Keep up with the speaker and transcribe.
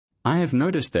I have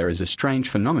noticed there is a strange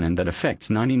phenomenon that affects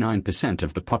 99%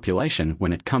 of the population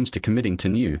when it comes to committing to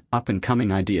new,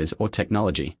 up-and-coming ideas or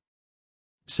technology.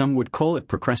 Some would call it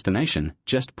procrastination,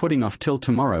 just putting off till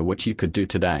tomorrow what you could do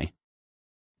today.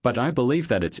 But I believe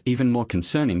that it's even more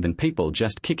concerning than people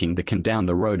just kicking the can down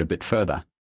the road a bit further.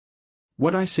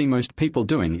 What I see most people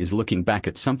doing is looking back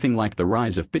at something like the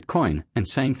rise of Bitcoin and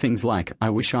saying things like, I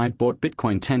wish I'd bought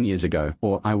Bitcoin 10 years ago,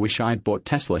 or I wish I'd bought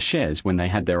Tesla shares when they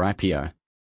had their IPO.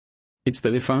 It's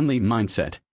the if-only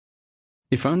mindset.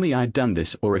 If only I'd done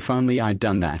this, or if only I'd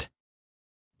done that.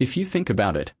 If you think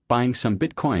about it, buying some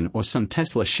Bitcoin or some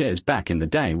Tesla shares back in the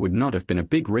day would not have been a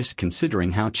big risk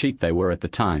considering how cheap they were at the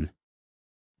time.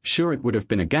 Sure, it would have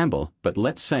been a gamble, but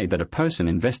let's say that a person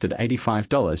invested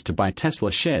 $85 to buy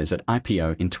Tesla shares at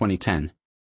IPO in 2010.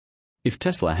 If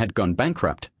Tesla had gone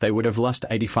bankrupt, they would have lost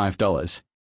 $85.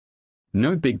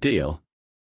 No big deal.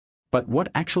 But what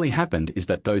actually happened is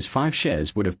that those 5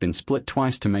 shares would have been split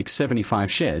twice to make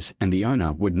 75 shares, and the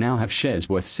owner would now have shares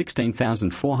worth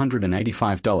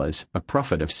 $16,485, a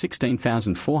profit of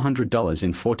 $16,400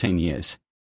 in 14 years.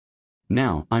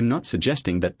 Now, I'm not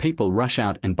suggesting that people rush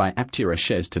out and buy Aptera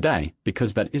shares today,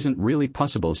 because that isn't really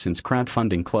possible since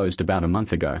crowdfunding closed about a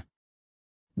month ago.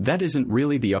 That isn't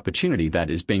really the opportunity that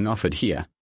is being offered here.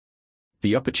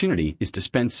 The opportunity is to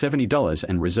spend $70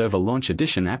 and reserve a launch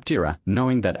edition Aptera,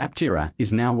 knowing that Aptera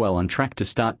is now well on track to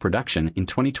start production in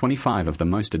 2025 of the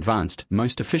most advanced,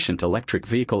 most efficient electric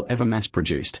vehicle ever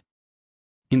mass-produced.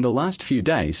 In the last few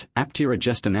days, Aptera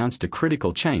just announced a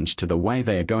critical change to the way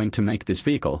they are going to make this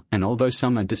vehicle, and although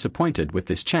some are disappointed with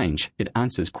this change, it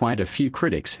answers quite a few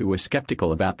critics who were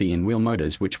skeptical about the in-wheel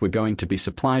motors which were going to be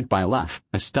supplied by LAF,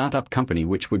 a startup company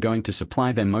which were going to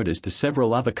supply their motors to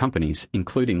several other companies,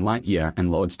 including Lightyear and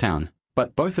Lordstown.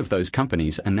 But both of those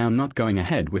companies are now not going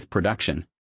ahead with production.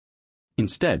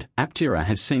 Instead, Aptera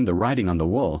has seen the writing on the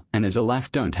wall, and as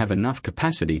LAF don't have enough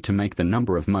capacity to make the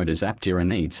number of motors Aptera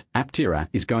needs, Aptera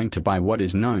is going to buy what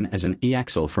is known as an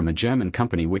e-axle from a German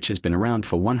company which has been around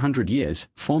for 100 years,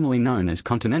 formerly known as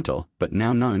Continental, but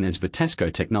now known as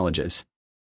Vitesco Technologies.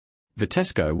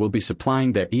 Vitesco will be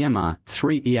supplying their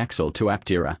EMR3 e-axle to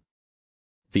Aptera.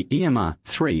 The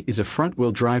EMR3 is a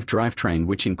front-wheel drive drivetrain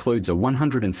which includes a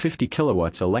 150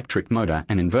 kilowatts electric motor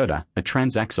and inverter, a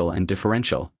transaxle and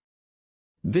differential.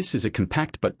 This is a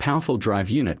compact but powerful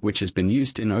drive unit which has been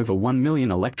used in over 1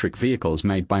 million electric vehicles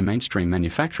made by mainstream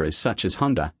manufacturers such as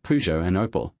Honda, Peugeot and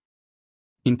Opel.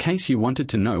 In case you wanted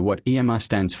to know what EMR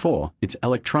stands for, it's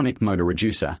Electronic Motor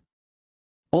Reducer.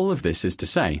 All of this is to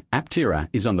say, Aptera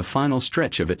is on the final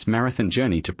stretch of its marathon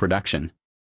journey to production.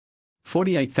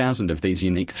 48,000 of these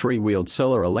unique 3-wheeled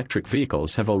solar electric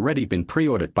vehicles have already been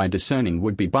pre-ordered by discerning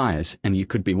would-be buyers, and you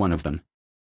could be one of them.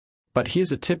 But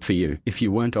here's a tip for you: if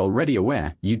you weren't already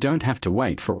aware, you don't have to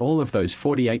wait for all of those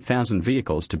 48,000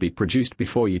 vehicles to be produced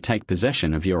before you take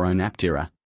possession of your own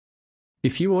Aptera.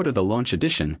 If you order the launch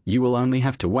edition, you will only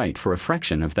have to wait for a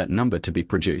fraction of that number to be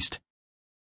produced.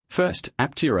 First,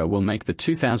 Aptera will make the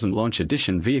 2000 launch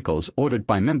edition vehicles ordered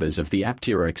by members of the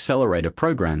Aptera Accelerator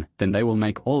program, then they will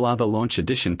make all other launch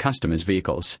edition customers'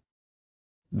 vehicles.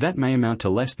 That may amount to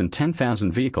less than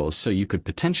 10,000 vehicles, so you could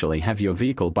potentially have your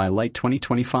vehicle by late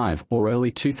 2025 or early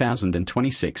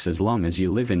 2026 as long as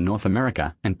you live in North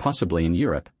America and possibly in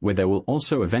Europe, where there will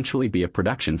also eventually be a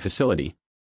production facility.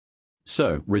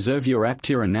 So, reserve your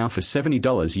Aptera now for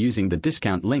 $70 using the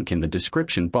discount link in the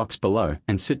description box below,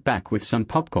 and sit back with some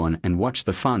popcorn and watch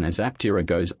the fun as Aptera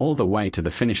goes all the way to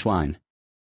the finish line.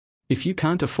 If you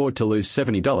can't afford to lose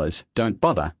 $70, don't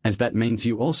bother, as that means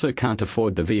you also can't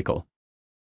afford the vehicle.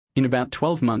 In about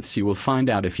 12 months you will find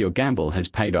out if your gamble has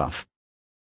paid off.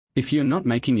 If you're not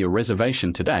making your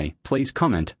reservation today, please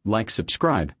comment, like,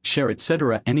 subscribe, share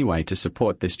etc. anyway to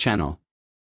support this channel.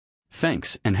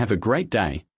 Thanks and have a great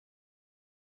day.